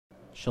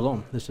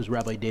Shalom, this is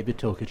Rabbi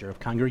David of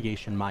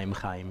Congregation Mayim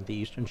Chaim, the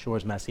Eastern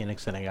Shore's Messianic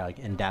Synagogue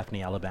in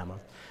Daphne, Alabama.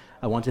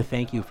 I want to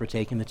thank you for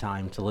taking the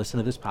time to listen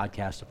to this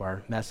podcast of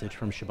our message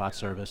from Shabbat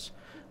service.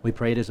 We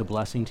pray it is a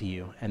blessing to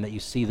you and that you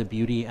see the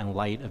beauty and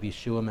light of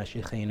Yeshua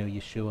Meshiachenu,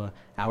 Yeshua,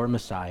 our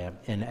Messiah,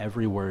 in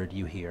every word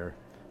you hear.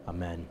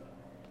 Amen.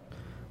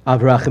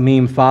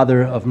 Avrachamim,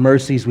 Father of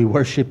mercies, we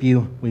worship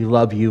you, we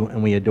love you,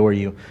 and we adore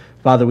you.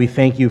 Father, we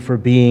thank you for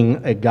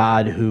being a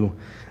God who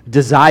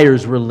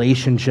desires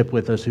relationship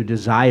with us, who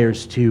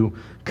desires to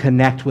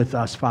connect with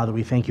us. Father,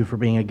 we thank you for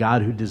being a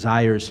God who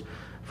desires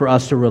for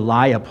us to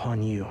rely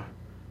upon you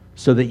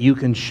so that you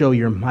can show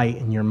your might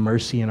and your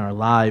mercy in our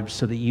lives,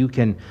 so that you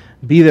can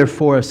be there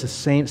for us,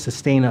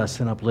 sustain us,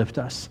 and uplift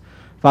us.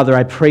 Father,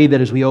 I pray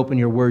that as we open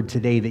your word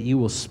today, that you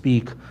will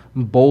speak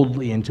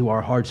boldly into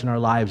our hearts and our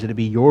lives, that it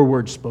be your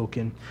word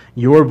spoken,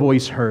 your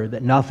voice heard,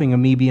 that nothing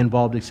of me be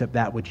involved except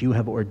that which you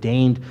have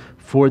ordained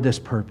for this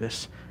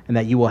purpose, and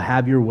that you will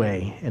have your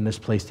way in this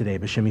place today.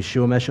 B'Shem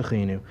Yeshua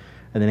Meshiachenu,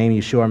 in the name of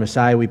Yeshua our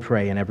Messiah, we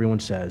pray, and everyone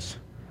says,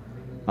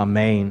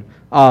 Amen.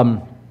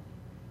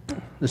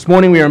 This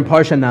morning we are in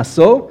Parsha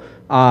Naso,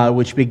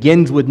 which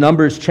begins with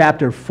Numbers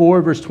chapter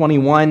 4, verse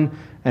 21,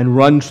 and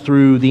runs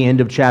through the end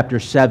of chapter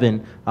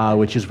 7,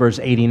 which is verse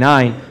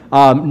 89.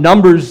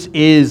 Numbers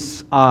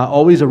is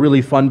always a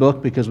really fun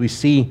book because we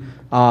see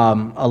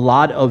a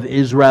lot of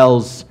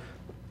Israel's,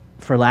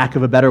 for lack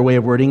of a better way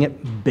of wording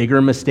it,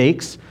 bigger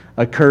mistakes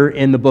occur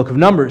in the book of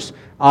Numbers.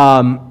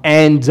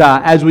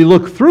 As we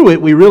look through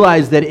it, we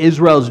realize that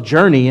Israel's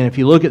journey, and if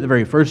you look at the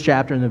very first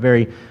chapter and the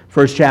very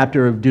first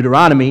chapter of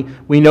Deuteronomy,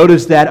 we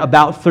notice that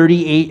about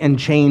 38 and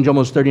change,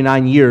 almost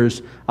 39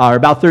 years, or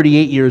about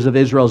 38 years of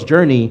Israel's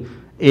journey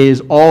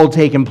is all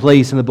taking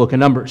place in the book of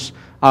Numbers.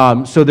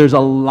 So there's a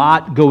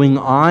lot going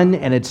on,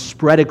 and it's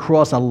spread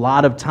across a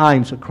lot of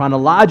time. So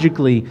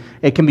chronologically,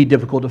 it can be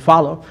difficult to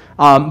follow.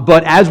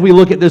 But as we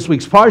look at this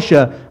week's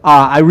Parsha,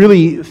 I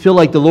really feel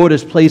like the Lord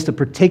has placed a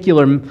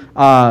particular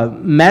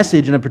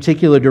message in a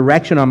particular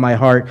direction on my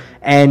heart,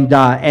 and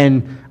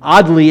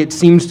oddly, it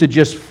seems to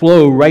just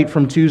flow right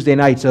from Tuesday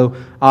night. So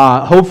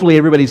hopefully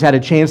everybody's had a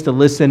chance to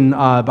listen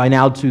by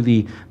now to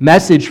the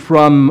message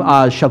from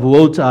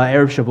Shavuot,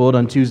 Erev Shavuot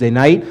on Tuesday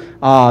night.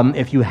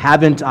 If you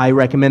haven't, I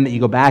recommend that you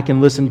go back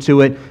and listen to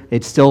it.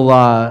 It's still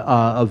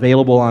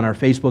available on our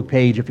Facebook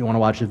page if you want to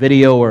watch the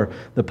video, or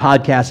the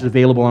podcast is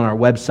available on our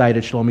website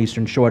at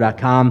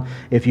shalomeasternshore.com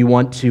if you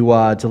want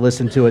to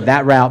listen to it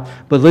that route.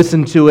 But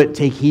listen to it,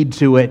 take heed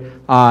to it,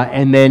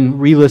 and then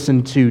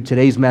re-listen to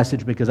today's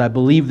message, because I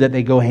believe that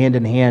they go hand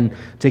in hand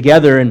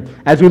together. And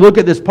as we look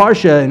at this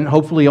Parsha, and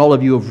hopefully all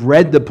of you have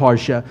read the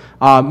Parsha,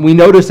 we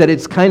notice that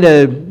it's kind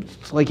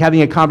of like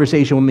having a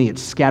conversation with me.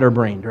 It's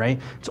scatterbrained, right?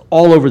 It's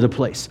all over the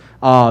place.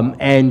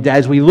 And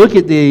as we look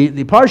at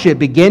the Parsha, it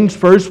begins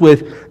first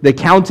with the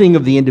counting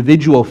of the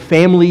individual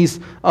families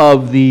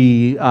of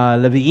the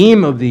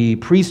Leviim, of the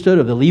priesthood,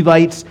 of the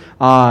Levites,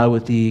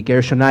 with the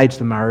Gershonites,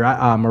 the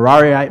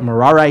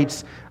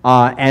Merarites,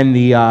 and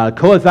the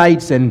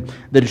Kohathites, and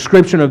the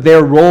description of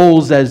their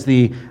roles as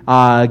the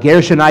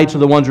Gershonites are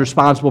the ones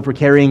responsible for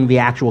carrying the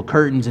actual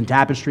curtains and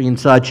tapestry and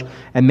such,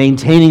 and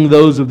maintaining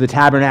those of the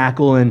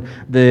tabernacle, and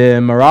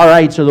the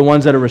Merarites are the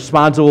ones that are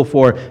responsible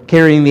for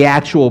carrying the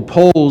actual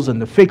poles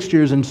and the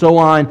fixtures and so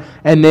on.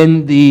 And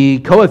then the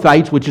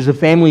Kohathites, which is a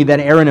family that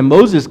Aaron and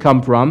Moses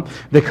come from,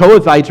 the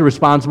Kohathites are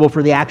responsible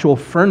for the actual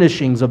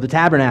furnishings of the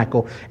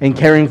tabernacle and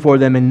caring for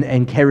them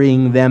and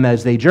carrying them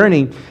as they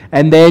journey.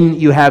 And then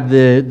you have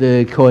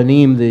the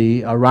Kohanim,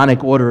 the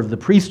Aaronic order of the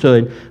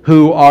priesthood,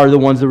 who are the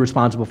ones that are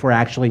responsible for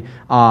actually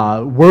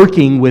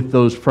working with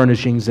those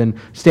furnishings and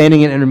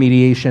standing in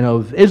intermediation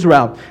of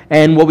Israel.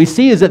 And what we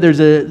see is that there's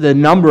the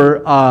number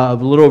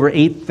of a little over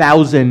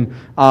 8,000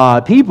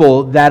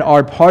 people that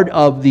are part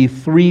of the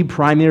three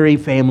primary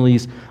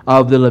families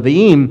of the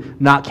Leviim,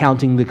 not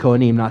counting the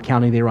Kohanim, not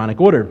counting the Aaronic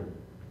order.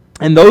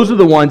 And those are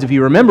the ones, if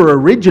you remember,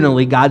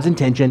 originally God's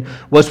intention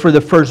was for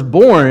the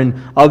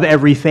firstborn of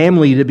every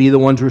family to be the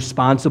ones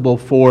responsible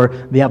for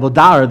the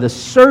avodah, the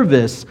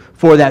service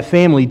for that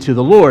family to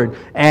the Lord.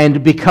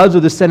 And because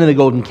of the sin of the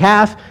golden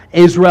calf,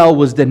 Israel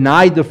was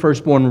denied the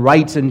firstborn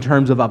rights in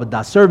terms of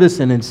avodah service,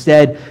 and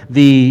instead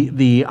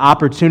the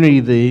opportunity,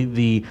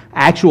 the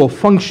actual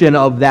function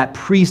of that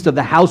priest of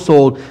the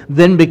household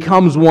then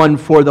becomes one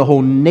for the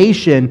whole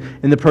nation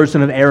in the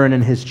person of Aaron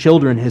and his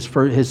children,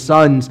 his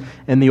sons,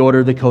 in the order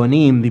of the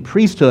Kohanim, the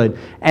priesthood.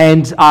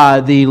 And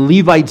the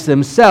Levites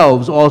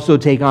themselves also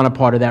take on a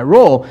part of that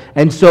role.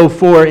 And so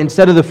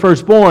instead of the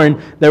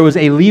firstborn, there was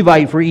a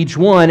Levite for each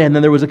one, and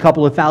then there was a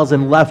couple of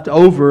thousand left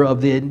over of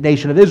the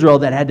nation of Israel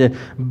that had to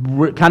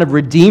kind of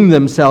redeem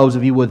themselves,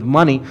 if you would, with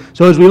money.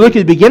 So as we look at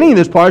the beginning of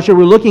this parsha,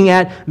 we're looking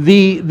at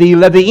the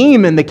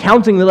Leviim and the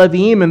counting the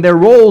Leviim and their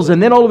roles,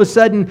 and then all of a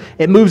sudden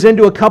it moves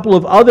into a couple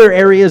of other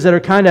areas that are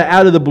kind of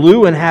out of the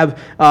blue and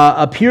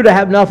appear to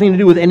have nothing to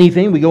do with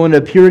anything. We go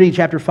into purity,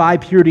 chapter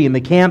 5, purity in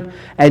the camp,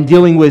 and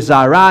dealing with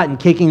Zarat and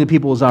kicking the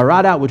people of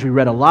Zarat out, which we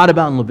read a lot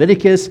about in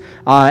Leviticus.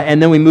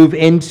 And then we move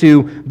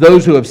into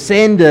those who have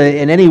sinned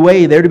in any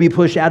way. They're to be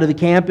pushed out out of the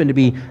camp and to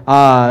be,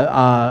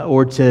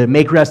 or to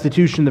make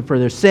restitution for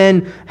their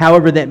sin,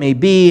 however that may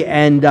be,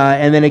 and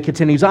then it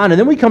continues on. And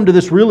then we come to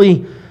this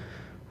really,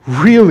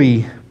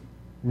 really,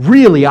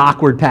 really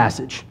awkward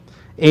passage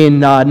in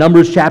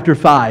Numbers chapter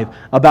 5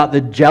 about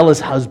the jealous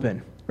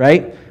husband,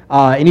 right?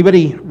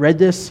 Anybody read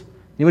this?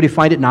 Anybody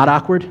find it not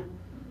awkward?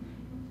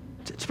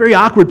 It's a very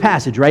awkward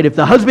passage, right? If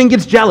the husband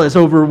gets jealous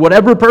over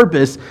whatever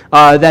purpose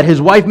that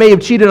his wife may have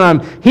cheated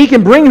on him, he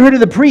can bring her to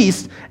the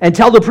priest and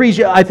tell the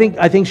priest, I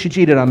think she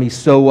cheated on me,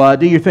 so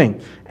do your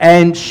thing.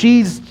 And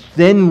she's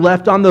then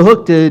left on the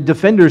hook to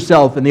defend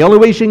herself. And the only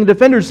way she can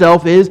defend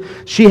herself is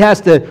she has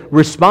to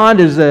respond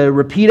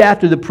repeat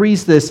after the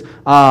priest this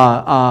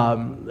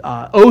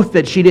oath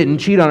that she didn't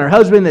cheat on her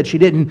husband, that she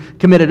didn't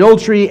commit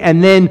adultery.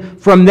 And then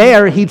from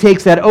there, he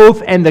takes that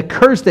oath and the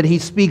curse that he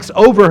speaks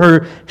over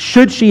her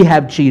should she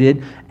have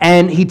cheated.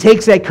 And he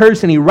takes that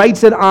curse and he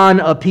writes it on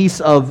a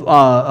piece of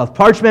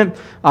parchment,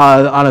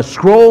 on a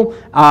scroll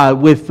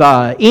with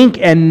ink.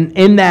 And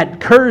in that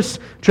curse,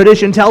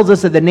 tradition tells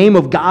us that the name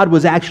of God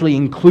was actually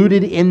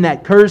included in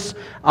that curse.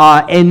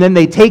 And then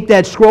they take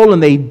that scroll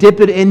and they dip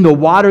it in the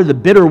water, the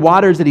bitter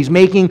waters that he's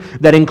making,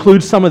 that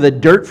includes some of the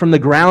dirt from the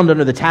ground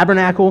under the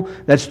tabernacle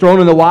that's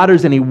thrown in the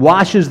waters. And he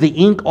washes the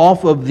ink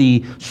off of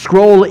the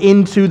scroll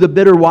into the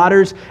bitter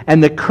waters.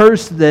 And the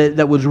curse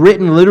that was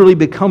written literally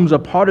becomes a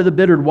part of the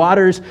bitter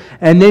waters.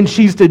 And then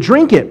she's to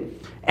drink it.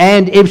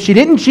 And if she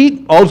didn't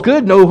cheat, all's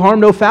good, no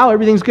harm, no foul,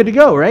 everything's good to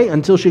go, right?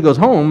 Until she goes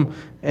home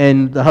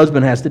and the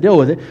husband has to deal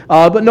with it.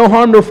 But no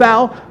harm, no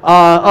foul.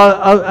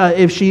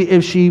 If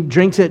she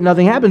drinks it,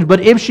 nothing happens. But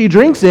if she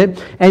drinks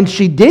it and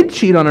she did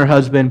cheat on her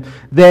husband,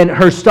 then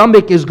her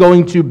stomach is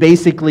going to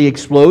basically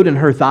explode and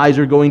her thighs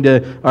are going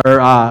to,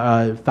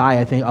 or thigh,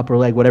 I think, upper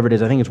leg, whatever it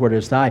is, I think it's where it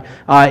is, thigh,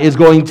 is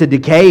going to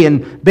decay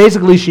and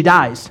basically she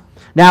dies.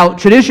 Now,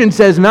 tradition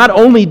says not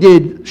only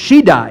did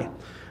she die,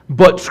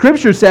 but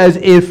Scripture says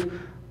if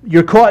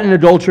you're caught in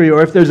adultery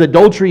or if there's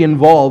adultery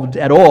involved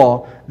at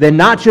all, then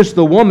not just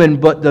the woman,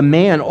 but the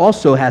man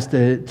also has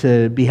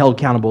to be held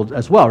accountable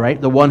as well, right?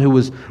 The one who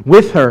was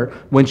with her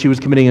when she was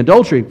committing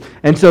adultery.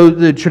 And so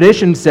the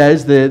tradition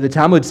says, the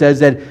Talmud says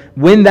that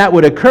when that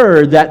would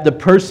occur, that the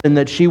person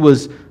that she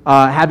was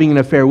having an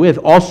affair with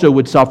also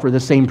would suffer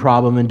the same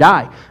problem and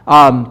die.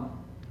 And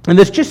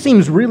this just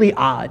seems really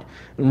odd,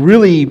 and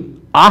really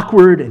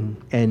awkward,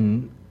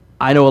 and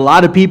I know a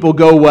lot of people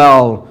go,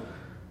 well,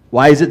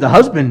 why is it the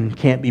husband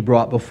can't be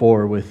brought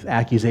before with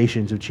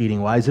accusations of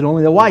cheating? Why is it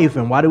only the wife?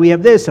 And why do we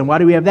have this? And why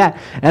do we have that?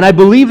 And I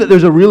believe that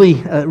there's a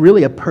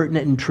really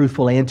pertinent and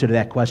truthful answer to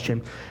that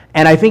question.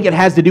 And I think it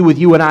has to do with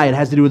you and I. It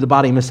has to do with the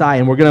body of Messiah.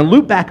 And we're going to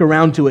loop back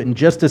around to it in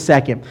just a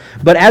second.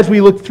 But as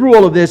we look through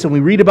all of this and we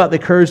read about the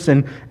curse,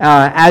 and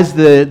as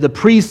the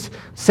priest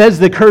says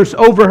the curse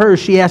over her,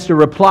 she has to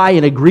reply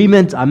in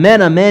agreement,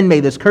 amen, amen, may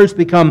this curse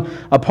become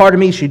a part of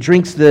me. She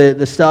drinks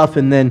the stuff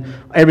and then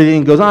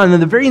everything goes on. And then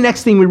the very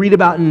next thing we read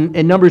about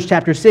in Numbers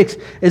chapter 6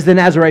 is the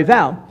Nazirite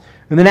vow.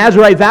 And the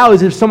Nazirite vow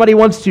is if somebody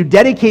wants to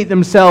dedicate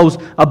themselves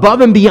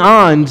above and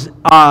beyond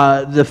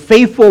the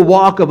faithful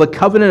walk of a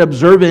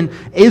covenant-observant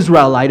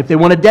Israelite, if they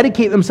want to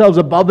dedicate themselves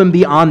above and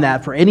beyond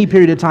that for any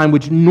period of time,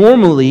 which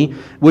normally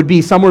would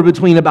be somewhere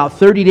between about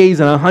 30 days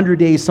and 100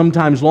 days,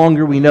 sometimes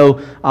longer. We know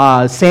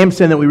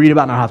Samson that we read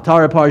about in our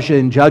Haftarah Parsha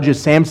in Judges.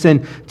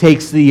 Samson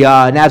takes the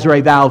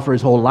Nazirite vow for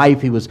his whole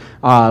life. He was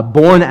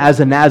born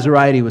as a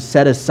Nazirite. He was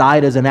set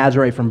aside as a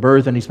Nazirite from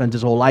birth, and he spent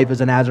his whole life as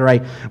a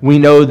Nazirite. We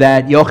know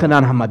that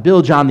Yochanan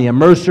HaMabil, John the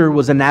Immerser,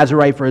 was a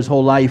Nazirite for his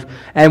whole life.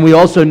 And we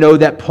also know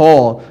that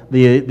Paul,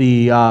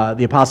 the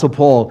Apostle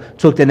Paul,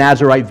 took the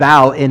Nazirite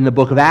vow in the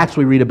book of Acts.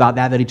 We read about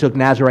that he took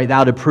Nazirite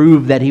vow to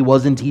prove that he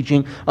wasn't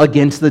teaching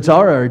against the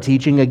Torah or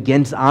teaching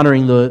against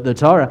honoring the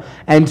Torah.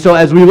 And so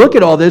as we look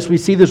at all this, we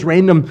see this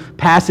random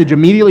passage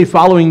immediately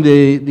following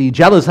the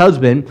jealous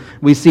husband.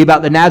 We see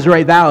about the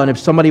Nazirite vow, and if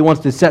somebody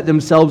wants to set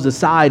themselves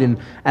aside and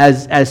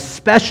as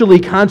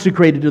specially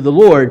consecrated to the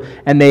Lord,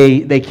 and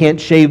they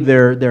can't shave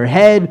their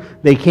head,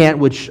 they can't,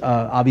 which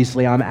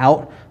obviously I'm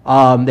out.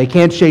 They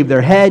can't shave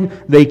their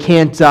head. They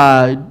can't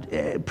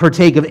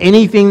partake of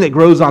anything that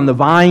grows on the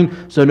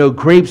vine. So no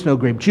grapes, no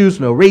grape juice,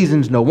 no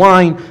raisins, no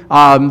wine.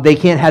 They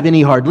can't have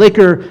any hard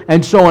liquor,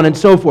 and so on and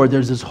so forth.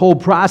 There's this whole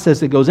process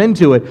that goes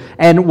into it.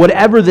 And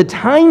whatever the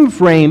time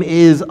frame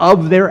is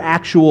of their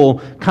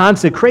actual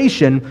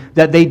consecration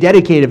that they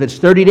dedicate, if it's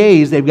 30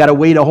 days, they've got to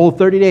wait a whole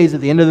 30 days.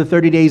 At the end of the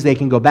 30 days, they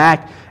can go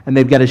back, and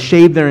they've got to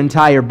shave their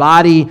entire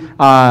body,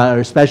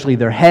 especially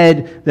their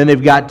head. Then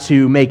they've got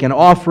to make an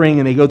offering,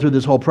 and they go through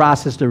this whole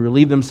process to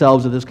relieve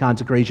themselves of this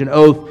consecration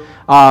oath,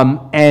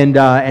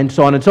 and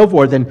so on and so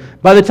forth. And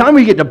by the time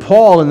we get to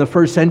Paul in the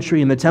first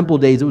century in the temple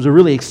days, it was a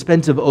really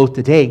expensive oath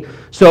to take.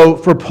 So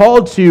for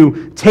Paul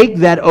to take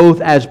that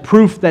oath as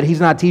proof that he's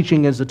not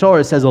teaching against the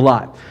Torah says a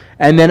lot.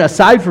 And then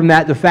aside from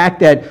that, the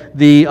fact that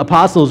the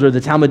apostles or the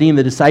Talmudim,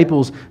 the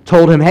disciples,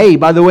 told him, hey,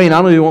 by the way,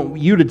 not only do we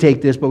want you to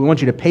take this, but we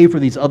want you to pay for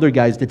these other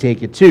guys to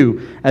take it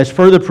too, as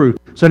further proof.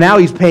 So now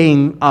he's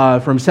paying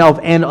for himself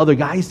and other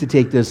guys to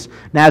take this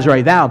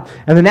Nazirite vow.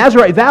 And the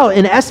Nazirite vow,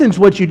 in essence,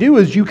 what you do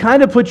is you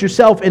kind of put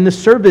yourself in the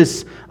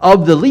service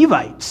of the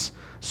Levites.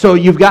 So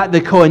you've got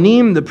the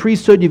Kohanim, the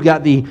priesthood, you've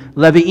got the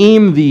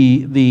Leviim,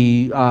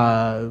 the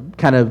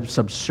kind of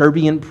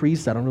subservient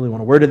priests. I don't really want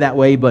to word it that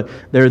way, but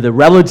they're the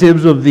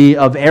relatives of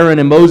Aaron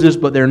and Moses,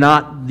 but they're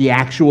not the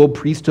actual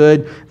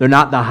priesthood. They're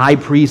not the high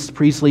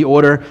priestly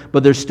order,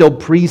 but they're still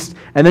priests.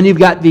 And then you've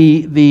got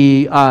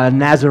the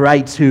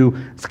Nazirites who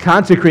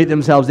consecrate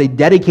themselves. They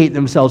dedicate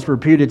themselves for a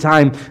period of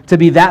time to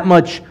be that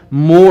much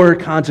more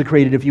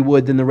consecrated, if you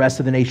would, than the rest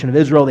of the nation of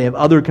Israel. They have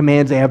other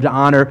commands they have to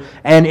honor,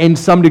 and in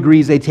some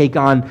degrees they take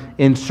on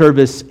in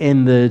service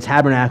in the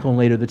tabernacle and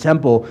later the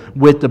temple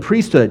with the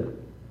priesthood.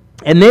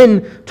 And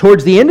then,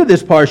 towards the end of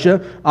this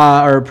parsha,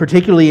 or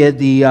particularly at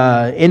the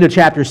end of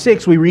chapter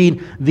 6, we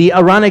read the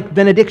Aaronic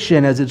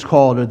benediction, as it's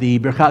called, or the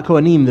Birkat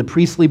Kohanim, the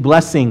priestly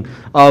blessing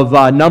of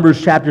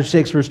Numbers chapter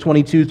 6, verse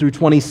 22 through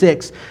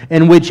 26,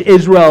 in which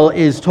Israel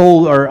is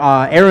told, or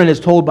Aaron is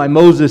told by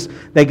Moses,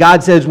 that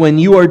God says, when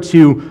you are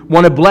to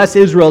want to bless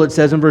Israel, it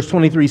says in verse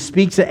 23,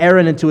 speak to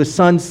Aaron and to his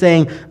sons,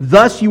 saying,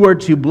 thus you are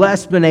to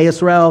bless Bnei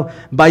Israel,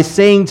 by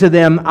saying to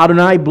them,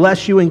 Adonai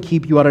bless you and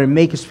keep you, Adonai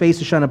make his face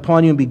to shine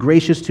upon you and be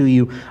gracious to you.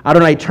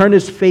 Adonai turn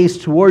his face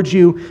towards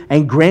you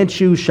and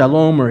grant you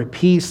shalom, or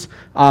peace.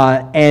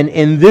 And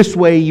in this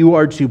way you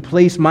are to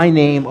place my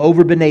name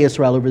over Bnei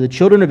Israel, over the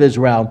children of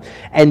Israel,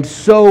 and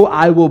so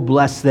I will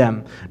bless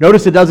them.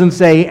 Notice it doesn't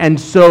say, and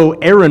so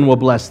Aaron will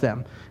bless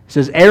them. It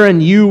says, Aaron,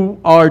 you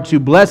are to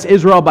bless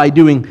Israel by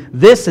doing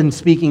this and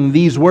speaking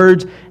these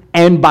words,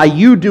 and by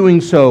you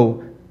doing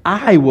so,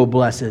 I will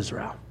bless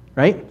Israel.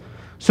 Right?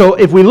 So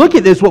if we look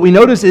at this, what we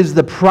notice is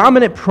the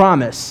prominent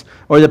promise,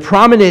 or the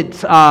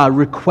prominent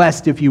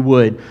request, if you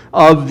would,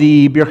 of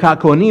the Birkat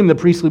Kohanim, the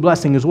priestly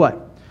blessing, is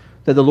what?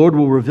 That the Lord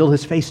will reveal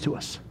his face to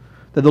us.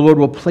 That the Lord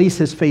will place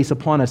his face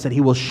upon us. That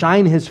he will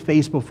shine his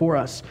face before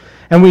us.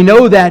 And we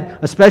know that,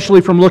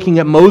 especially from looking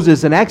at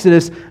Moses in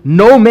Exodus,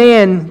 no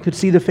man could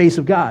see the face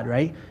of God,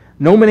 right?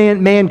 No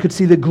man could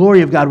see the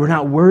glory of God. We're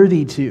not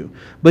worthy to.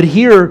 But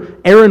here,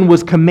 Aaron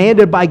was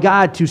commanded by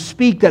God to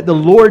speak that the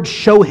Lord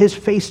show his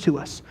face to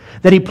us.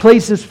 That he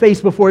place his face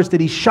before us,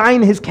 that he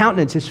shine his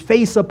countenance, his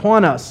face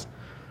upon us.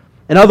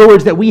 In other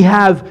words, that we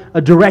have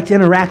a direct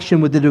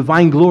interaction with the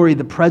divine glory,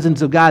 the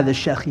presence of God, the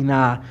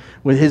Shekhinah,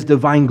 with his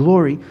divine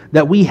glory.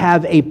 That we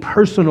have a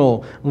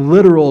personal,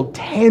 literal,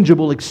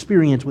 tangible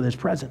experience with his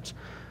presence.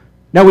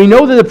 Now we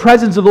know that the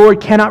presence of the Lord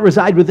cannot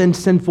reside within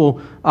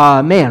sinful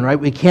man, right?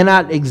 We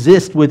cannot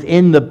exist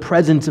within the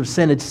presence of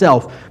sin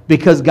itself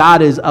because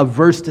God is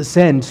averse to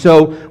sin.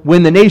 So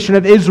when the nation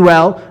of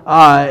Israel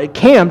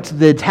camped,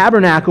 the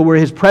tabernacle where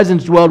his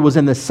presence dwelled was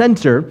in the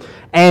center,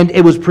 and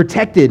it was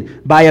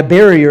protected by a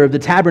barrier of the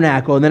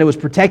tabernacle, and then it was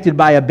protected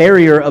by a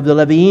barrier of the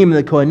Leviim and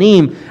the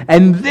Kohanim,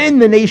 and then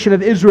the nation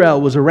of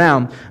Israel was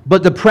around.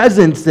 But the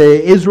presence,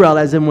 the Israel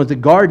as in with the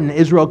garden,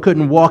 Israel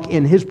couldn't walk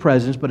in his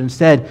presence, but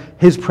instead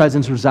his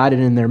presence resided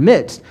in their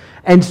midst.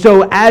 And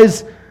so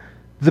as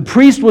the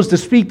priest was to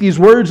speak these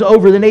words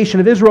over the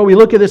nation of Israel, we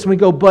look at this and we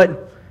go,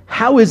 but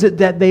how is it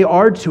that they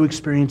are to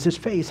experience his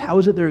face? How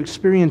is it they're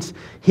experience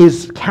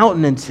his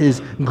countenance,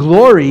 his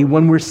glory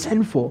when we're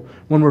sinful,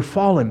 when we're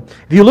fallen?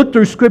 If you look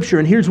through Scripture,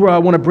 and here's where I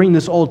want to bring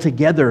this all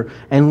together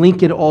and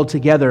link it all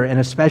together, and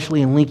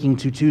especially in linking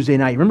to Tuesday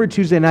night. Remember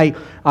Tuesday night,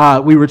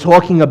 we were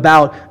talking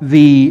about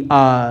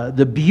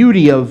the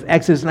beauty of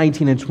Exodus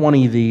 19 and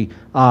 20, the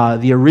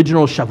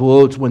original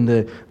Shavuot, when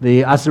the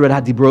Aseret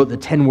HaDibrot, the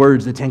 10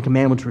 words, the 10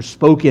 commandments were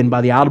spoken by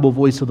the audible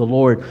voice of the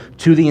Lord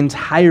to the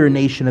entire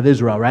nation of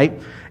Israel,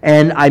 right?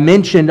 And I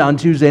mentioned on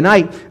Tuesday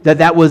night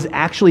that was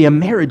actually a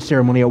marriage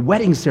ceremony, a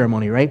wedding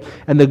ceremony, right?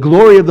 And the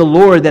glory of the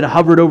Lord that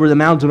hovered over the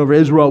mountain over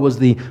Israel was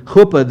the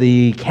chuppah,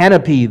 the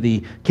canopy,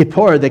 the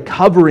kippur, the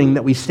covering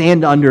that we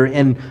stand under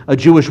in a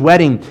Jewish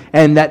wedding.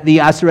 And that the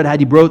Aseret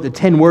HaDibrot, the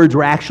 10 words,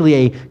 were actually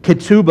a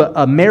ketubah,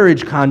 a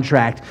marriage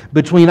contract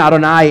between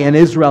Adonai and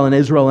Israel and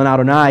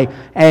Adonai.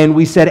 And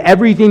we said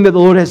everything that the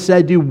Lord has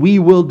said do, we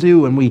will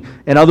do. And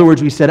in other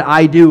words, we said,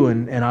 I do.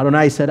 And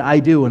Adonai said, I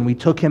do. And we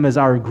took him as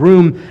our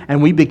groom,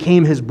 and we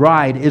became his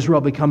bride. Israel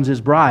becomes his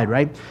bride,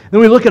 right? Then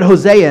we look at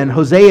Hosea, and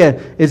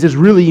Hosea is this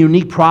really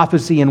unique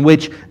prophecy in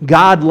which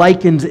God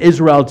likens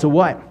Israel to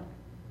what?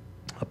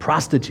 A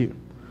prostitute,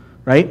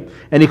 right?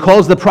 And he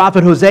calls the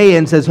prophet Hosea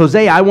and says,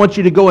 Hosea, I want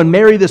you to go and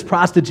marry this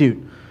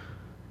prostitute,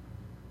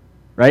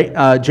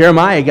 right?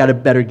 Jeremiah got a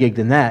better gig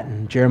than that.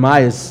 And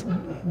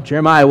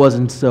Jeremiah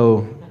wasn't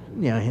so,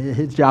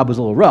 his job was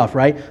a little rough,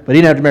 right? But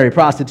he didn't have to marry a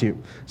prostitute.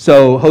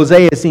 So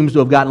Hosea seems to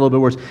have gotten a little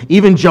bit worse.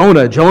 Even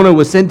Jonah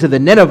was sent to the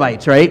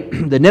Ninevites, right?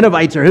 The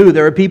Ninevites are who?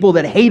 They're a people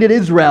that hated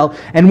Israel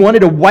and wanted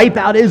to wipe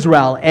out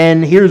Israel.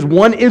 And here's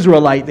one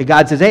Israelite that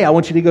God says, hey, I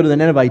want you to go to the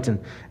Ninevites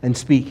and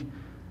speak.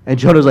 And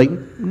Jonah's like,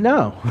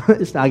 no,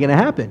 it's not going to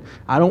happen.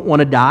 I don't want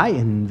to die,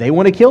 and they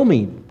want to kill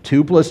me.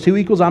 2 +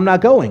 2 = I'm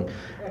not going.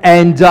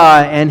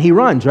 And he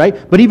runs,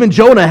 right? But even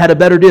Jonah had a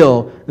better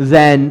deal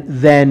than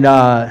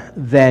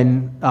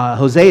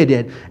Hosea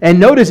did. And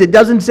notice it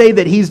doesn't say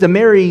that he's to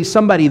marry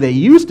somebody that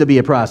used to be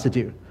a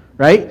prostitute,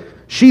 right?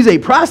 She's a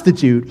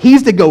prostitute.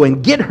 He's to go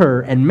and get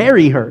her and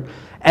marry her.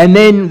 And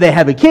then they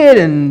have a kid,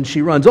 and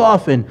she runs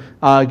off and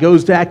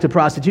goes back to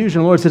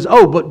prostitution. The Lord says,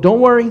 oh, but don't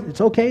worry.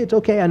 It's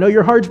okay. I know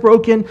your heart's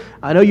broken.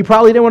 I know you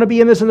probably didn't want to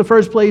be in this in the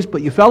first place,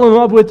 but you fell in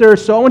love with her,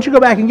 so I want you to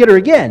go back and get her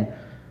again.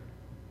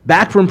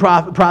 Back from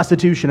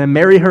prostitution and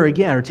marry her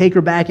again, or take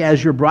her back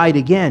as your bride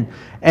again.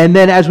 And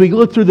then as we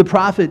look through the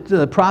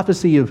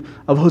prophecy of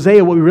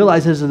Hosea, what we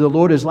realize is that the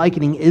Lord is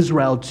likening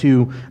Israel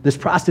to this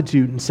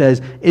prostitute and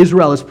says,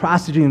 Israel is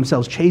prostituting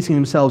themselves, chasing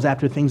themselves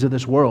after things of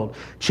this world,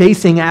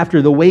 chasing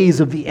after the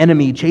ways of the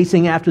enemy,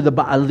 chasing after the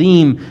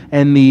Baalim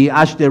and the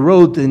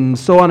Ashtaroth and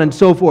so on and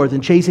so forth,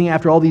 and chasing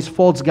after all these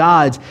false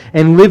gods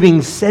and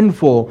living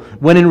sinful,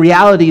 when in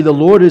reality the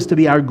Lord is to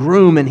be our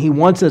groom and he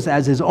wants us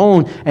as his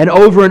own. And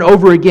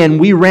over again,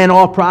 we ran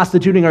off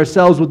prostituting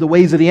ourselves with the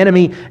ways of the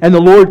enemy, and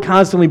the Lord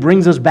constantly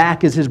brings us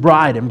back as his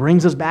bride, and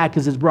brings us back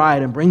as his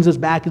bride, and brings us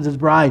back as his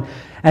bride.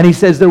 And he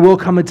says, there will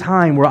come a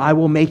time where I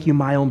will make you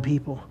my own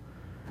people.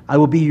 I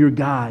will be your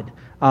God,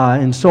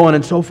 and so on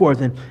and so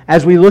forth. And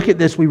as we look at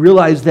this, we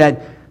realize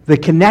that the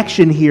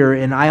connection here,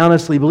 and I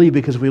honestly believe,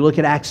 because if we look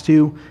at Acts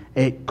 2,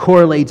 it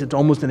correlates, it's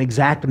almost an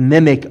exact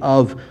mimic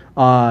of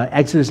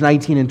Exodus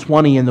 19 and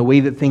 20 and the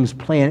way that things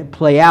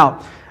play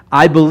out.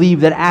 I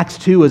believe that Acts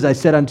 2, as I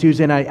said on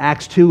Tuesday night,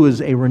 Acts 2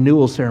 is a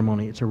renewal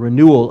ceremony. It's a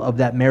renewal of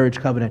that marriage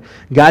covenant.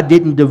 God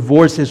didn't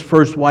divorce his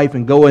first wife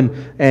and go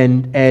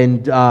and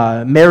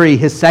marry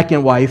his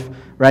second wife,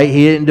 right?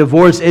 He didn't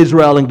divorce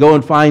Israel and go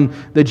and find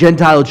the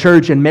Gentile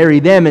church and marry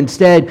them.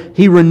 Instead,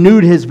 he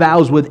renewed his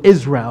vows with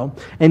Israel.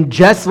 And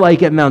just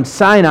like at Mount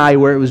Sinai,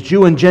 where it was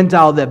Jew and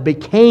Gentile that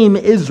became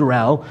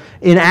Israel,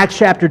 in Acts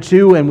chapter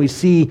 2, and we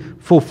see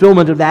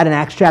fulfillment of that in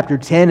Acts chapter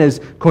 10,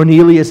 as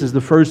Cornelius is the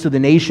first of the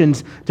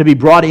nations to be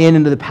brought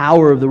into the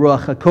power of the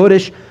Ruach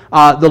HaKodesh.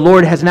 The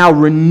Lord has now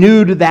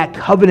renewed that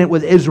covenant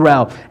with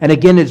Israel. And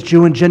again, it's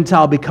Jew and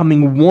Gentile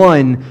becoming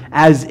one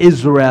as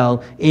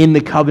Israel in the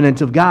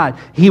covenant of God.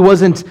 He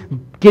wasn't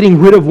getting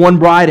rid of one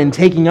bride and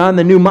taking on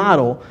the new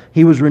model.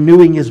 He was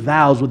renewing his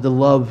vows with the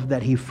love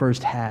that he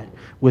first had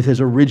with his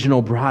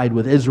original bride,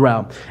 with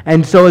Israel.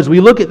 And so as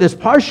we look at this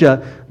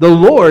Parsha, the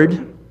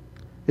Lord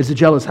is a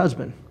jealous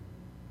husband.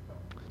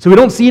 So we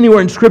don't see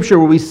anywhere in Scripture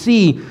where we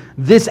see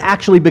this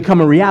actually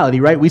become a reality,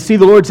 right? We see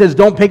the Lord says,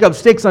 don't pick up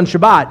sticks on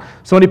Shabbat.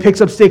 Somebody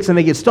picks up sticks and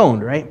they get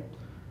stoned, right?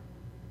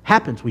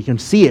 Happens. We can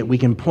see it. We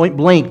can point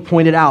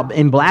it out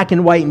in black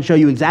and white and show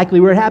you exactly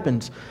where it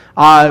happens.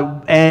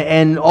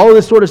 And all of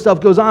this sort of stuff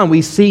goes on.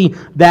 We see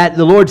that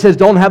the Lord says,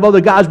 don't have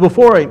other gods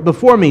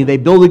before me. They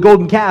build a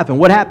golden calf, and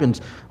what happens?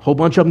 A whole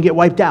bunch of them get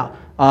wiped out.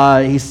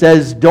 He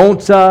says,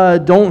 don't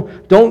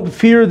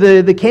fear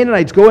the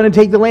Canaanites. Go in and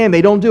take the land.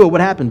 They don't do it. What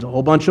happens? A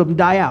whole bunch of them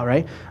die out,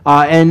 right?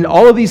 And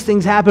all of these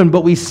things happen,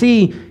 but we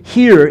see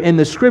here in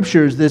the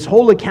Scriptures this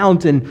whole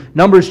account in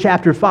Numbers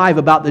chapter 5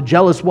 about the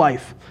jealous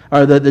wife,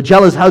 or the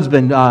jealous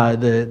husband,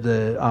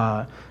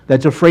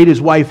 that's afraid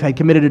his wife had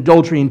committed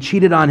adultery and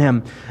cheated on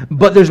him.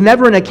 But there's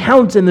never an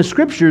account in the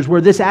Scriptures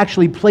where this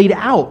actually played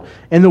out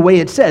in the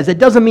way it says. It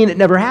doesn't mean it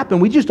never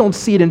happened. We just don't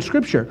see it in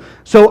Scripture.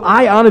 So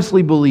I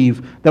honestly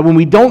believe that when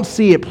we don't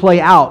see it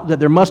play out, that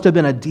there must have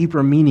been a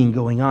deeper meaning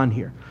going on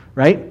here,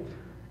 right?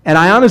 And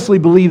I honestly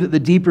believe that the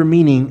deeper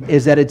meaning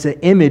is that it's an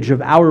image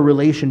of our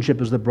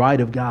relationship as the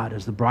bride of God,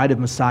 as the bride of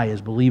Messiah,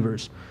 as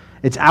believers.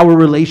 It's our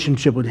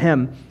relationship with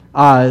him.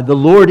 The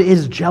Lord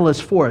is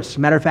jealous for us.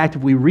 Matter of fact,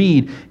 if we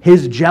read,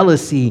 his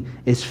jealousy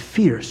is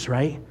fierce,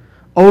 right?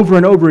 Over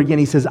and over again,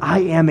 he says, I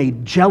am a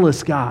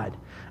jealous God.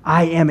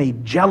 I am a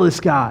jealous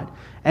God.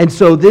 And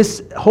so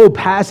this whole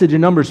passage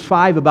in Numbers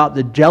 5 about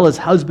the jealous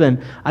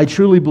husband, I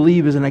truly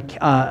believe is an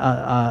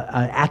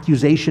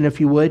accusation, if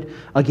you would,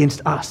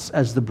 against us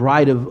as the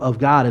bride of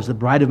God, as the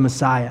bride of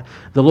Messiah.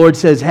 The Lord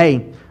says,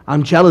 hey,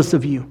 I'm jealous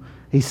of you.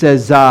 He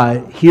says,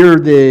 here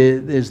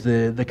is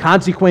the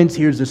consequence,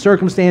 here's the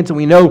circumstance, and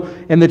we know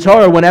in the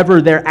Torah,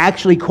 whenever they're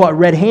actually caught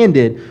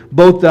red-handed,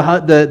 both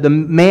the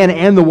man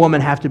and the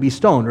woman have to be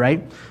stoned,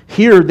 right?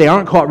 Here, they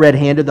aren't caught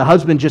red-handed. The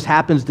husband just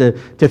happens to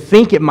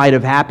think it might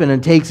have happened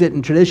and takes it,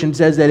 and tradition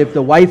says that if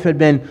the wife had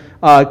been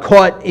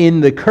caught in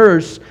the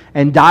curse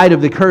and died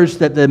of the curse,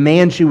 that the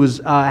man she was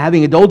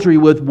having adultery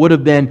with would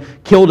have been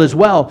killed as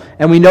well.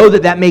 And we know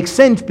that makes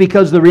sense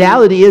because the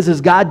reality is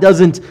God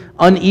doesn't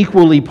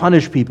unequally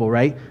punish people,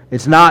 right?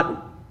 It's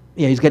not,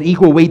 he's got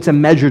equal weights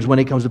and measures when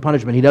it comes to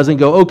punishment. He doesn't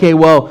go, okay,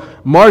 well,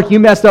 Mark, you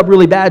messed up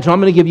really bad, so I'm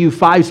going to give you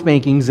 5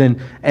 spankings, and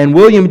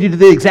William, you did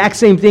the exact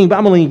same thing, but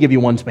I'm only going to give you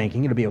 1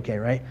 spanking. It'll be okay,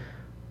 right?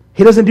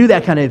 He doesn't do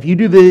that kind of, if you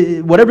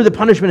do whatever the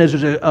punishment is,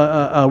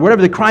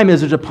 whatever the crime is,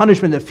 there's a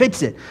punishment that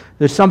fits it.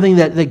 There's something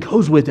that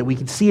goes with it. We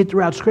can see it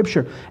throughout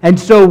Scripture. And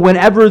so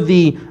whenever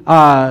the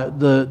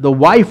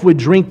wife would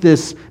drink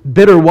this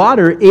bitter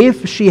water,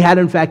 if she had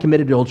in fact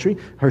committed adultery,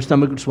 her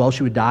stomach would swell,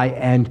 she would die,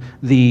 and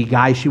the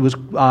guy she was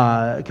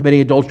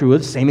committing adultery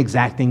with, same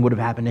exact thing would have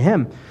happened to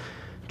him.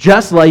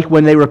 Just like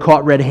when they were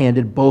caught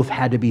red-handed, both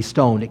had to be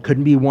stoned. It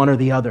couldn't be one or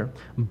the other.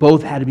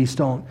 Both had to be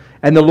stoned.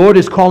 And the Lord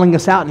is calling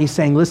us out, and he's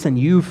saying, listen,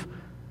 you've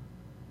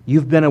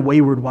been a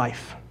wayward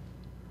wife.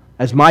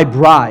 As my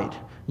bride,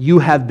 you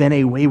have been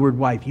a wayward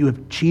wife. You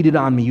have cheated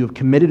on me. You have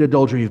committed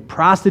adultery. You've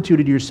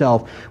prostituted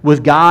yourself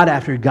with God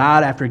after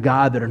God after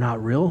God that are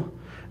not real,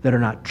 that are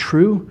not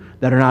true,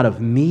 that are not of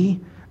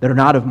me, that are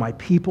not of my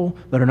people,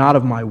 that are not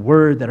of my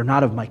word, that are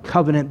not of my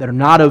covenant, that are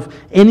not of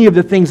any of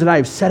the things that I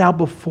have set out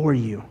before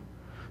you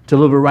to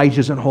live a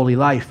righteous and holy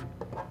life.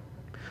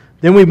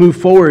 Then we move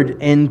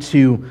forward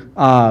into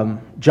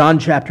John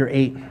chapter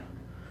 8.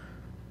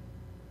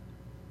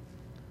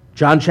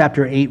 John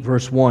chapter 8,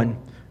 verse 1.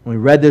 We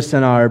read this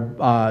in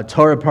our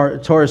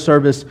Torah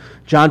service.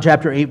 John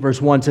chapter 8,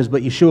 verse 1 says,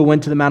 "But Yeshua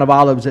went to the Mount of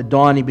Olives at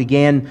dawn.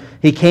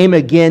 He came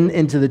again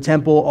into the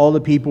temple. All the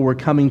people were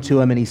coming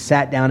to him, and he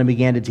sat down and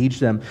began to teach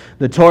them.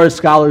 The Torah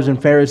scholars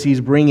and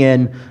Pharisees bring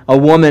in a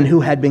woman who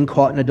had been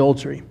caught in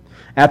adultery.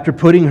 After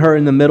putting her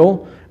in the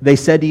middle, they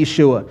said to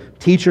Yeshua,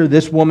 'Teacher,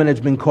 this woman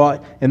has been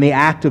caught in the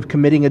act of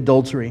committing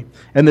adultery.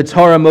 And the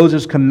Torah,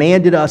 Moses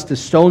commanded us to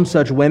stone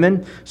such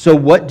women. So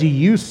what do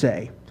you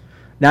say?'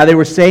 Now they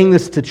were saying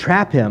this to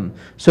trap him,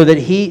 so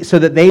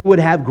that they would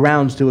have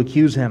grounds to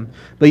accuse him.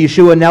 But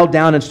Yeshua knelt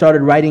down and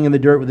started writing in the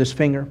dirt with his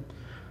finger.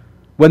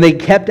 When they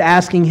kept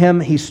asking him,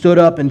 he stood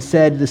up and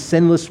said, 'The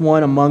sinless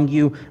one among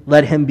you,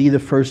 let him be the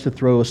first to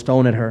throw a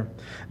stone at her.'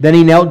 Then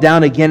he knelt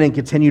down again and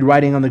continued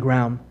writing on the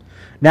ground.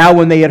 Now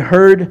when they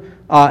heard,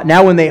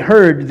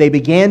 they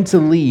began to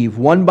leave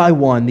one by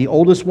one, the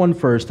oldest one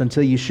first,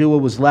 until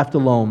Yeshua was left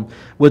alone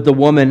with the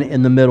woman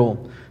in the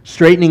middle.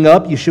 Straightening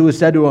up, Yeshua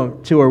said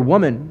to her,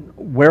 'Woman,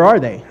 where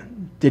are they?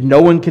 Did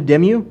no one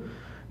condemn you?'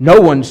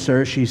 'No one,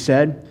 sir,' she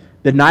said.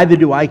 'Then neither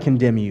do I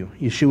condemn you.'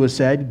 Yeshua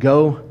said,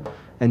 'Go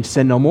and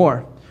sin no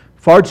more.'"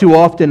 Far too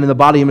often in the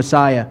body of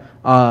Messiah,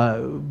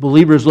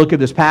 believers look at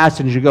this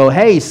passage and go,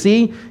 "Hey,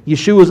 see,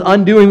 Yeshua's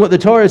undoing what the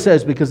Torah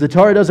says because the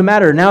Torah doesn't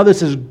matter. Now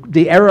this is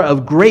the era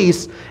of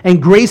grace,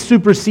 and grace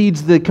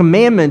supersedes the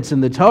commandments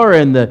and the Torah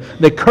and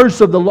the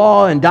curse of the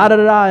law and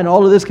da-da-da-da and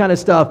all of this kind of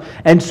stuff.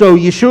 And so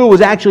Yeshua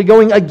was actually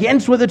going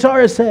against what the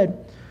Torah said."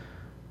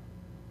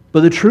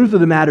 But the truth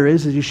of the matter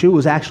is Yeshua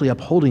was actually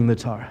upholding the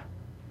Torah.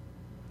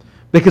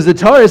 Because the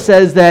Torah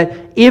says that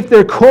if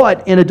they're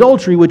caught in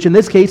adultery, which in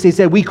this case they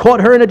said, we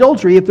caught her in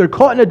adultery. If they're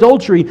caught in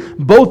adultery,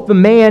 both the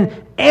man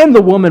and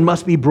the woman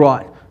must be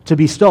brought to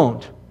be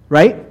stoned,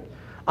 right?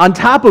 On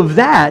top of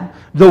that,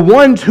 the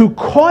ones who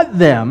caught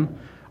them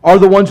are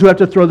the ones who have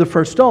to throw the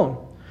first stone.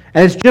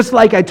 And it's just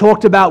like I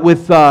talked about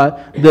with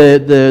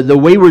the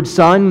wayward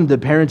son. The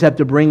parents have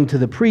to bring to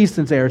the priest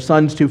and say, "Our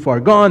son's too far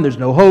gone. There's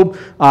no hope."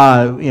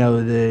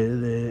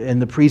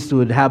 And the priest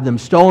would have them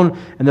stoned.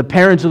 And the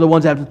parents are the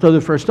ones that have to throw the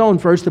first stone.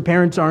 First, the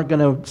parents aren't going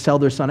to sell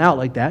their son out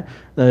like that.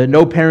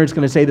 No parent's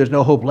going to say, "There's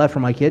no hope left for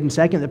my kid." And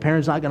second, the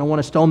parent's not going to want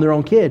to stone their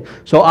own kid.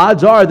 So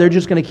odds are they're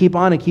just going to keep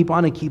on and keep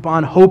on and keep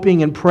on,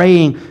 hoping and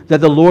praying that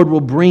the Lord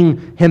will bring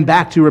him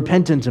back to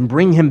repentance and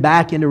bring him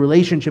back into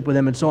relationship with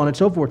him, and so on and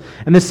so forth.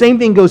 And the same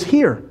thing goes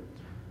here.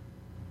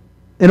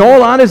 In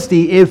all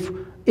honesty, if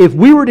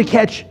we were to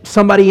catch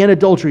somebody in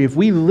adultery, if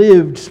we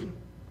lived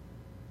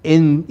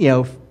in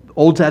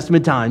Old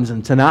Testament times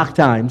and Tanakh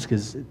times,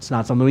 because it's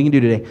not something we can do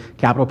today.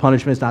 Capital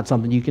punishment is not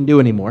something you can do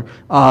anymore.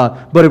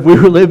 But if we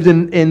were lived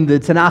in the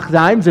Tanakh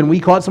times and we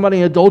caught somebody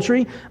in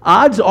adultery,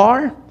 odds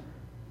are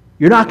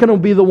you're not going to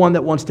be the one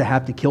that wants to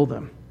have to kill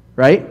them,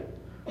 right?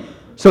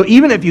 So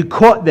even if you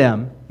caught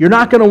them, you're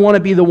not going to want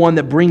to be the one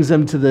that brings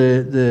them to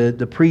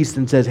the priest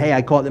and says, "Hey,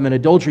 I caught them in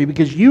adultery,"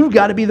 because you've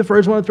got to be the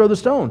first one to throw the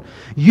stone.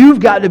 You've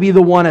got to be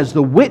the one as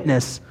the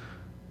witness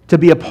to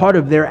be a part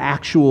of their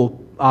actual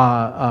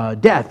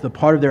death, the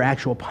part of their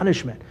actual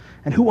punishment.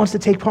 And who wants to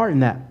take part in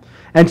that?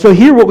 And so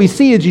here what we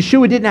see is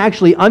Yeshua didn't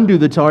actually undo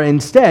the Torah.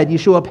 Instead,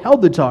 Yeshua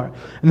upheld the Torah.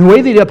 And the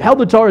way that he upheld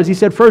the Torah is he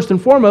said, first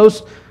and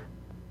foremost,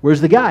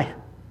 where's the guy?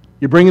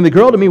 You're bringing the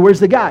girl to me,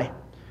 where's the guy?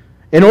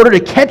 In order to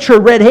catch her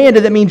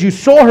red-handed, that means you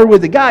saw her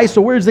with the guy,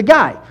 so where's the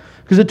guy?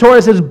 Because the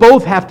Torah says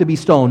both have to be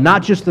stoned,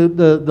 not just the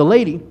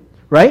lady,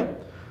 right?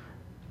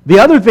 The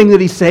other thing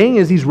that he's saying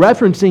is he's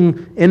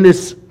referencing, in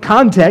this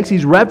context,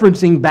 he's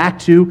referencing back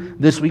to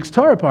this week's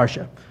Torah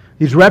Parsha.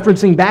 He's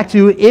referencing back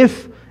to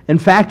if, in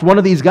fact, one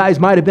of these guys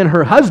might have been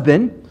her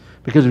husband,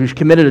 because if she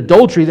committed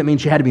adultery, that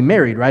means she had to be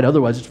married, right?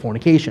 Otherwise, it's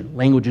fornication.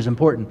 Language is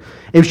important.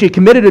 If she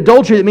committed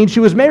adultery, that means she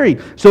was married.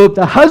 So if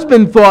the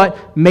husband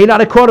may not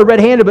have caught her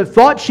red-handed, but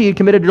thought she had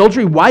committed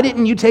adultery, why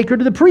didn't you take her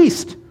to the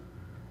priest,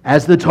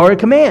 as the Torah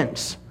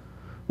commands?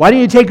 Why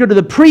didn't you take her to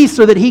the priest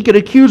so that he could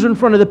accuse her in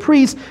front of the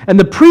priest, and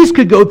the priest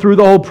could go through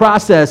the whole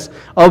process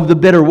of the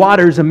bitter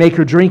waters and make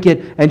her drink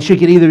it, and she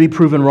could either be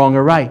proven wrong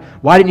or right?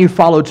 Why didn't you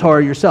follow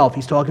Torah yourself?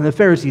 He's talking to the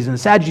Pharisees and the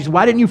Sadducees.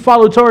 Why didn't you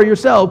follow Torah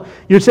yourself?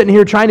 You're sitting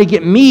here trying to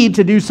get me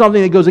to do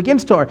something that goes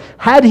against Torah.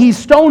 Had he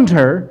stoned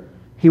her,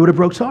 he would have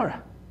broke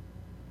Torah.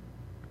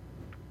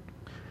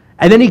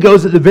 And then he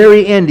goes at the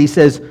very end, he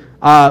says,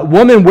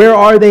 "Woman, where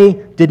are they?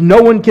 Did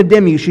no one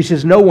condemn you?" She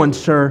says, "No one,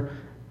 sir."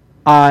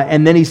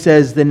 And then he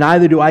says, "Then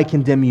neither do I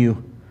condemn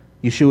you."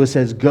 Yeshua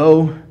says,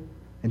 "Go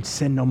and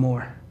sin no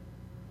more.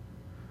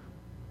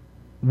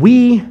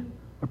 We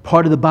are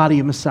part of the body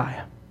of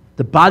Messiah.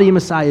 The body of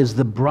Messiah is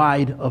the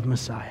bride of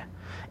Messiah.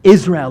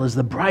 Israel is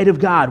the bride of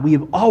God. We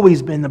have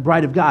always been the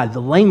bride of God.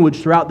 The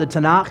language throughout the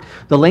Tanakh,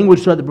 the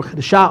language throughout the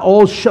B'chadashah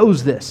all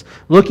shows this.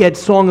 Look at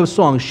Song of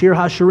Songs, Shir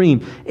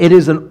HaShirim. It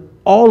is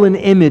all an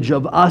image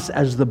of us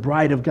as the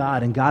bride of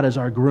God and God as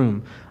our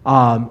groom.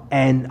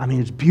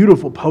 It's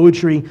beautiful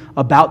poetry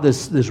about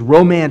this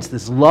romance,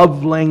 this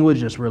love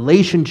language, this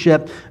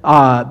relationship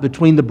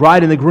between the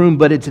bride and the groom,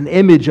 but it's an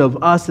image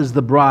of us as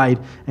the bride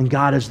and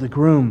God as the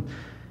groom.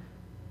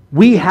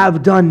 We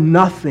have done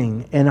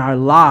nothing in our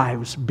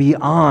lives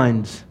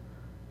beyond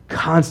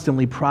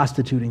constantly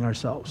prostituting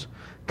ourselves,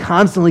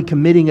 constantly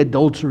committing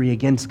adultery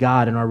against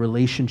God in our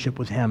relationship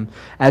with Him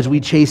as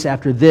we chase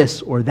after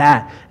this or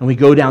that, and we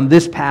go down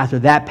this path or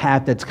that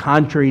path that's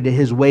contrary to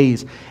His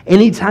ways.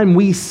 Anytime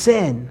we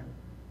sin,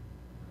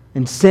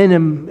 and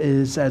sin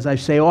is, as I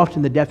say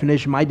often,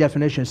 my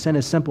definition of sin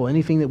is simple: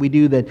 anything that we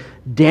do that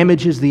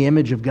damages the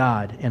image of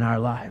God in our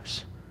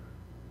lives.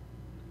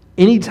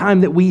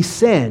 Anytime that we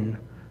sin,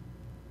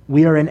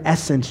 we are in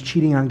essence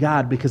cheating on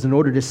God, because in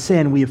order to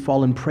sin, we have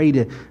fallen prey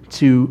to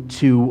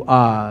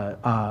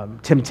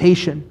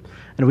temptation.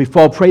 And if we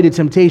fall prey to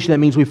temptation, that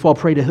means we fall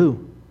prey to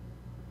who?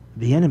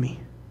 The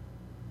enemy.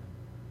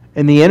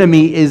 And the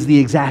enemy is the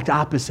exact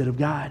opposite of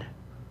God.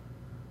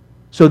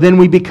 So then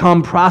we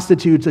become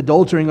prostitutes,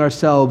 adultering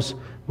ourselves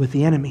with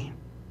the enemy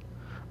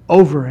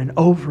over and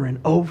over and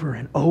over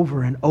and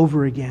over and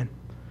over again.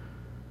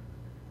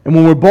 And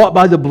when we're bought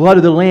by the blood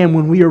of the Lamb,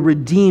 when we are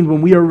redeemed,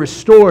 when we are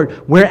restored,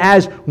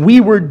 whereas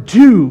we were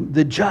due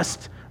the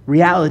just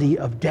reality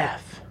of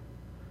death,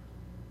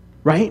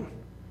 right?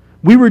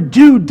 We were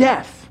due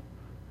death,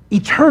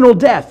 eternal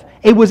death.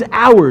 It was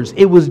ours.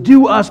 It was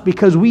due us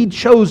because we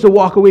chose to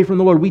walk away from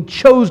the Lord. We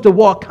chose to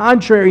walk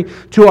contrary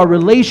to our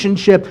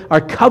relationship, our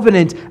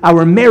covenant,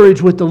 our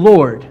marriage with the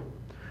Lord.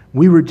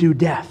 We were due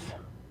death.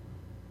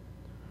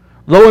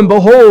 Lo and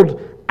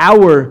behold,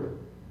 our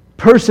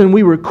person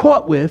we were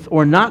caught with,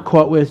 or not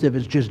caught with if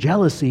it's just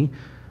jealousy,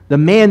 the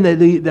man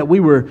that we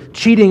were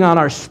cheating on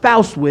our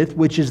spouse with,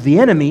 which is the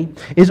enemy,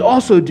 is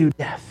also due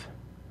death.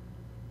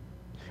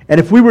 And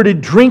if we were to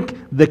drink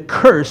the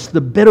curse, the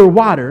bitter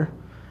water,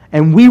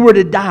 and we were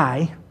to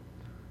die,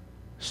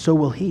 so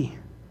will he.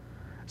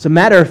 As a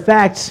matter of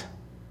fact,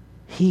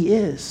 he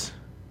is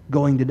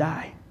going to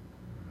die.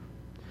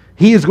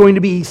 He is going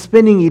to be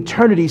spending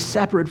eternity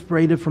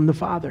separated from the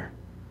Father,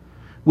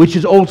 which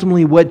is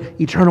ultimately what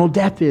eternal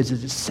death is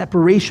a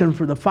separation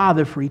from the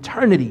Father for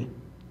eternity.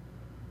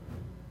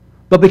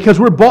 But because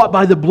we're bought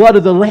by the blood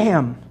of the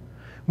Lamb,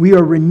 we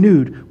are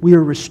renewed, we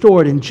are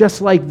restored. And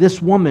just like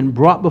this woman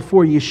brought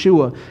before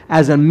Yeshua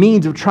as a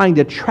means of trying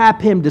to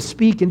trap him to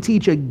speak and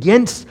teach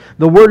against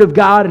the Word of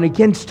God and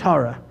against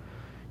Torah,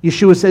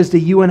 Yeshua says to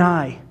you and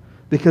I,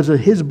 because of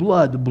His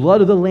blood, the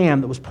blood of the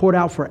Lamb that was poured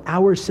out for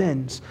our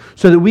sins,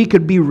 so that we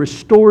could be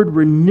restored,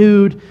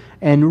 renewed,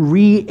 and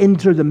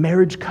re-enter the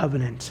marriage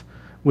covenant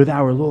with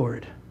our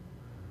Lord.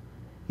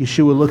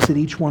 Yeshua looks at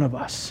each one of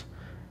us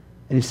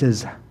and He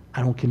says,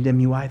 I don't condemn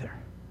you either.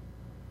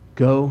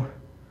 Go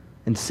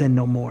and sin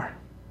no more.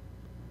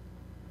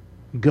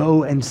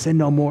 Go and sin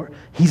no more.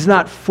 He's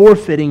not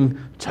forfeiting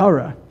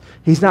Torah.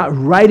 He's not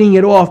writing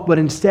it off, but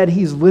instead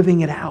He's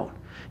living it out.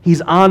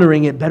 He's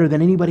honoring it better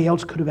than anybody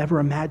else could have ever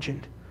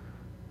imagined,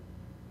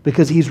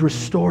 because He's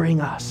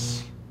restoring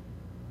us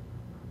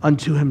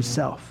unto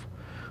Himself.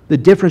 The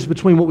difference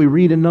between what we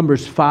read in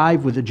Numbers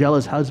 5 with the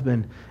jealous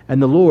husband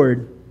and the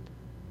Lord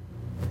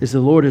is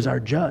our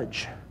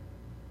judge.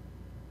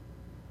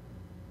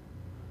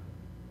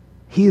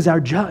 He is our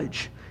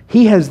judge.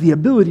 He has the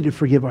ability to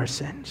forgive our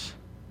sins.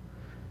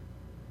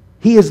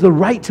 He has the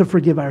right to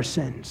forgive our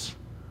sins.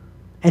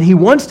 And He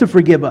wants to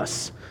forgive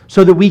us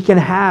so that we can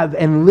have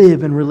and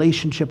live in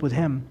relationship with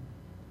Him.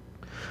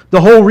 The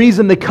whole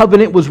reason the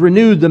covenant was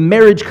renewed, the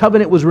marriage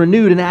covenant was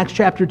renewed in Acts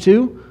chapter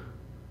 2,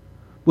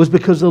 was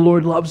because the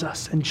Lord loves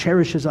us and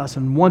cherishes us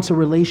and wants a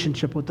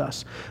relationship with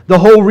us. The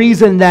whole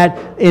reason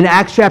that in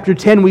Acts chapter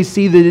 10 we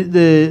see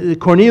the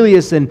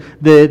Cornelius and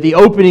the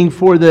opening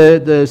for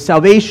the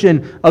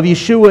salvation of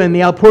Yeshua and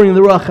the outpouring of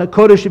the Ruach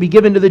HaKodesh to be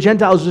given to the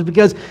Gentiles is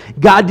because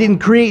God didn't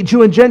create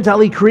Jew and Gentile,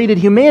 He created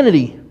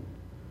humanity.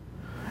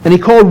 And He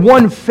called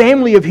one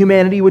family of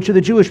humanity, which are the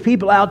Jewish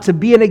people, out to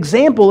be an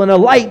example and a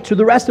light to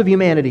the rest of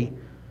humanity.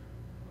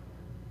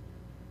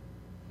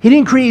 He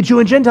didn't create Jew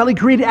and Gentile, He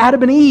created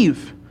Adam and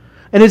Eve.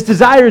 And His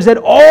desire is that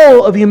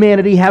all of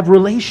humanity have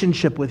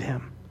relationship with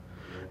Him.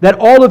 That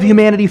all of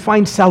humanity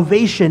find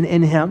salvation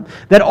in Him.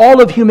 That all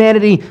of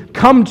humanity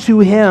come to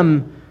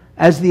Him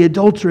as the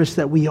adulteress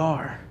that we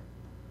are.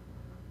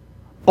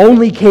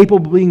 Only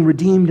capable of being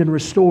redeemed and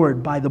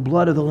restored by the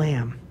blood of the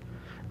Lamb,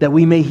 that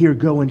we may here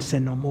go and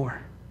sin no more.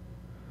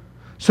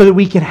 So that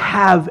we can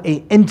have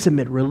an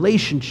intimate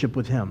relationship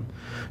with Him.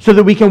 So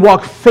that we can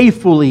walk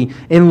faithfully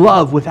in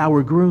love with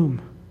our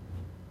groom.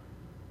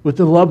 With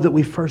the love that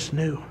we first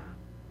knew.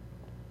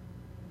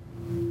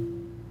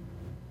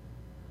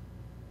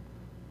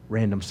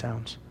 Random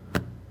sounds.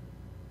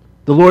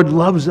 The The Lord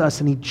loves us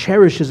and He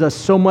cherishes us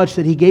so much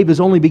that He gave His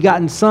only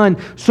begotten Son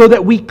so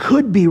that we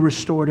could be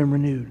restored and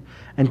renewed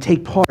and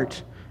take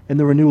part in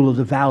the renewal of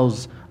the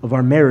vows of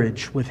our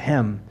marriage with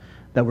Him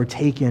that were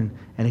taken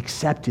and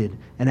accepted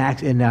in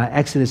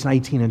Exodus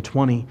 19 and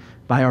 20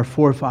 by our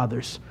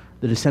forefathers,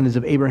 the descendants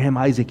of Abraham,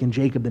 Isaac, and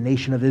Jacob, the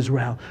nation of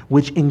Israel,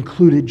 which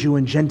included Jew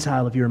and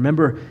Gentile. If you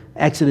remember,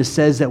 Exodus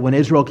says that when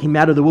Israel came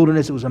out of the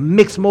wilderness, it was a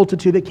mixed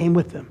multitude that came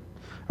with them.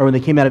 Or when they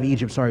came out of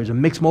Egypt, it was a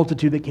mixed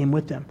multitude that came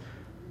with them.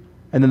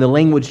 And then the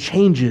language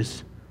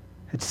changes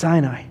at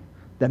Sinai.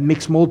 That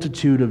mixed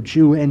multitude of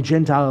Jew and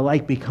Gentile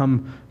alike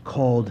become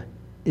called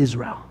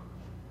Israel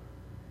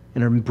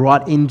and are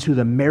brought into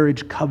the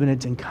marriage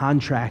covenant and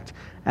contract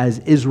as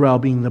Israel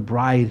being the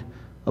bride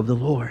of the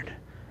Lord.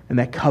 And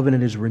that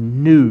covenant is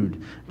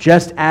renewed,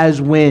 just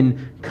as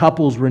when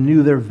couples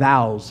renew their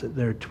vows at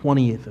their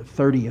 20th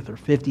or 30th or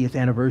 50th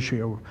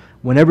anniversary, or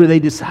whenever they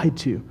decide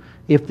to,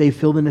 if they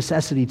feel the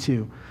necessity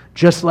to.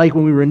 Just like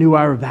when we renew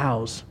our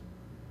vows,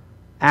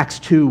 Acts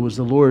 2 was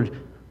the Lord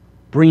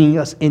bringing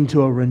us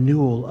into a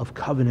renewal of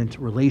covenant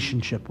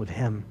relationship with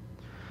Him.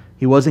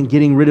 He wasn't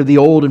getting rid of the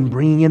old and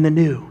bringing in the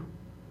new.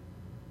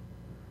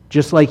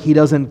 Just like He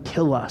doesn't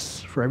kill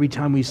us for every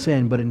time we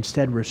sin, but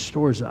instead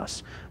restores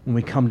us when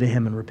we come to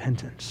Him in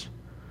repentance.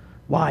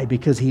 Why?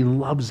 Because He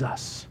loves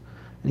us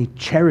and He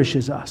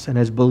cherishes us. And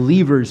as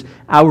believers,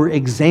 our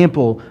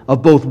example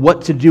of both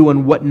what to do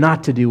and what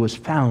not to do was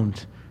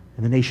found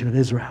in the nation of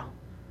Israel,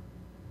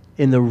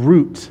 in the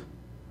root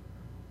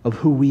of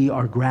who we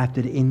are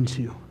grafted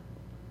into.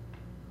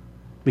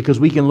 Because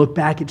we can look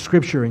back at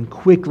Scripture and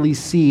quickly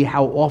see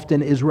how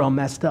often Israel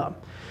messed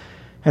up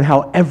and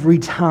how every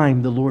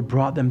time the Lord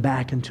brought them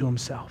back into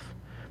Himself.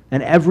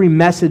 And every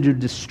message of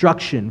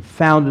destruction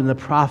found in the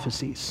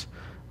prophecies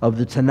of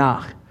the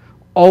Tanakh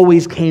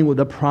always came with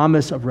a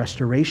promise of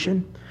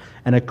restoration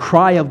and a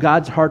cry of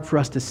God's heart for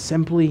us to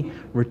simply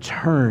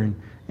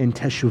return in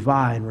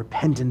teshuvah and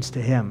repentance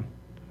to Him.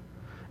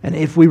 And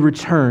if we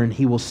return,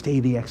 He will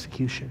stay the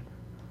execution.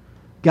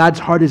 God's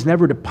heart is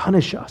never to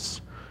punish us.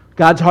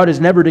 God's heart is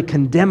never to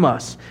condemn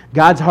us.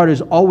 God's heart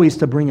is always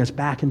to bring us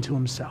back into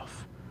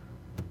Himself.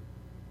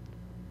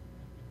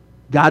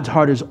 God's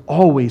heart is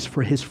always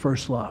for His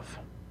first love.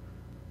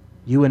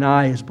 You and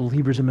I, as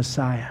believers in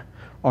Messiah,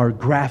 are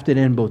grafted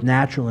in, both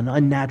natural and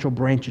unnatural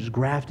branches,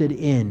 grafted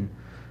in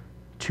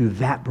to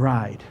that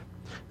bride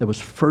that was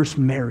first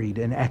married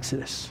in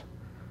Exodus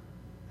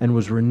and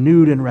was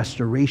renewed in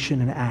restoration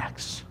in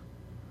Acts.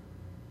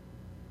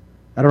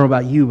 I don't know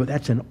about you, but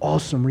that's an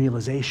awesome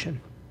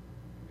realization.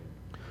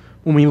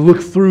 When we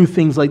look through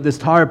things like this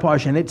Torah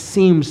parsha, and it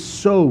seems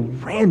so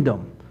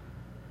random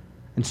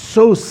and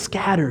so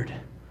scattered,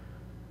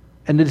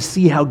 and to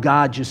see how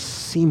God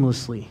just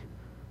seamlessly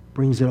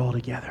brings it all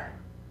together.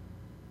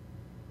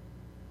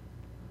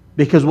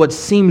 Because what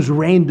seems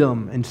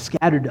random and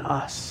scattered to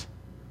us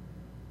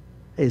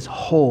is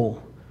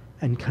whole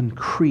and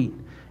concrete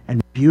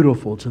and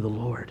beautiful to the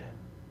Lord.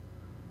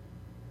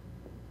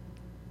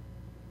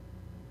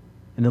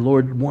 And the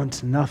Lord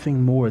wants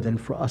nothing more than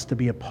for us to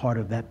be a part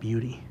of that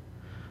beauty,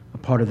 a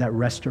part of that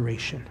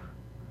restoration,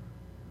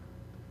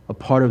 a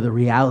part of the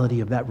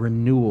reality of that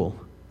renewal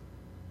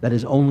that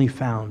is only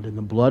found in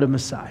the blood of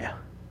Messiah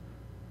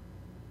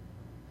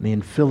and the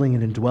infilling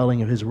and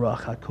indwelling of His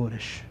Ruach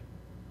HaKodesh,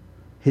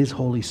 His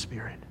Holy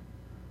Spirit.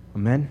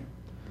 Amen?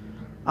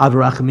 Av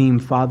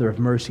Rachamim, Father of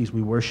mercies,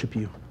 we worship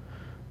You.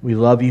 We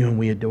love You and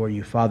we adore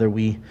You. Father,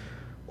 we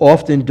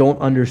often don't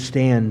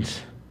understand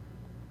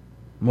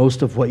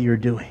most of what You're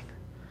doing.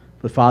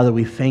 But Father,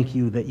 we thank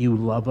You that You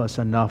love us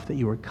enough that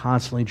You are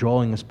constantly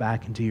drawing us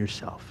back into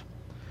Yourself.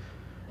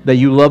 That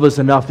You love us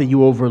enough that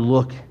You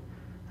overlook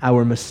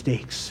our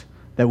mistakes,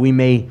 that we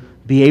may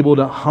be able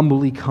to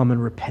humbly come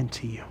and repent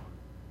to You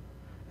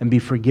and be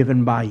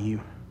forgiven by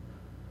You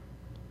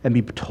and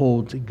be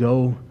told to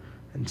go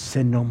and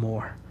sin no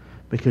more,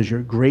 because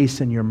Your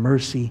grace and Your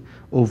mercy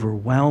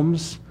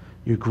overwhelms.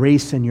 Your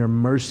grace and Your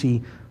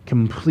mercy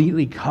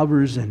completely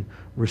covers and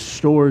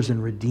restores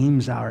and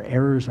redeems our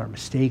errors, our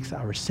mistakes,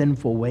 our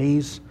sinful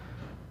ways,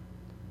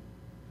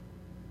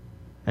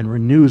 and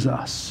renews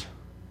us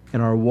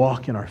in our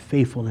walk and our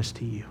faithfulness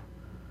to You.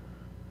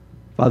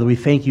 Father, we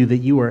thank You that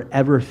You are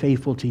ever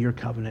faithful to Your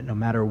covenant no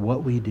matter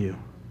what we do,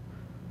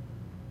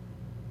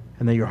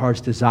 and that Your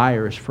heart's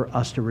desire is for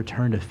us to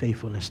return to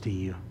faithfulness to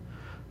You.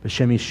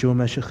 B'Shem Yeshua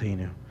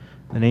Meshachinu.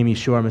 In the name of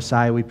Yeshua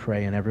Messiah we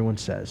pray, and everyone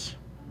says,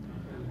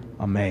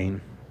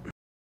 Amen.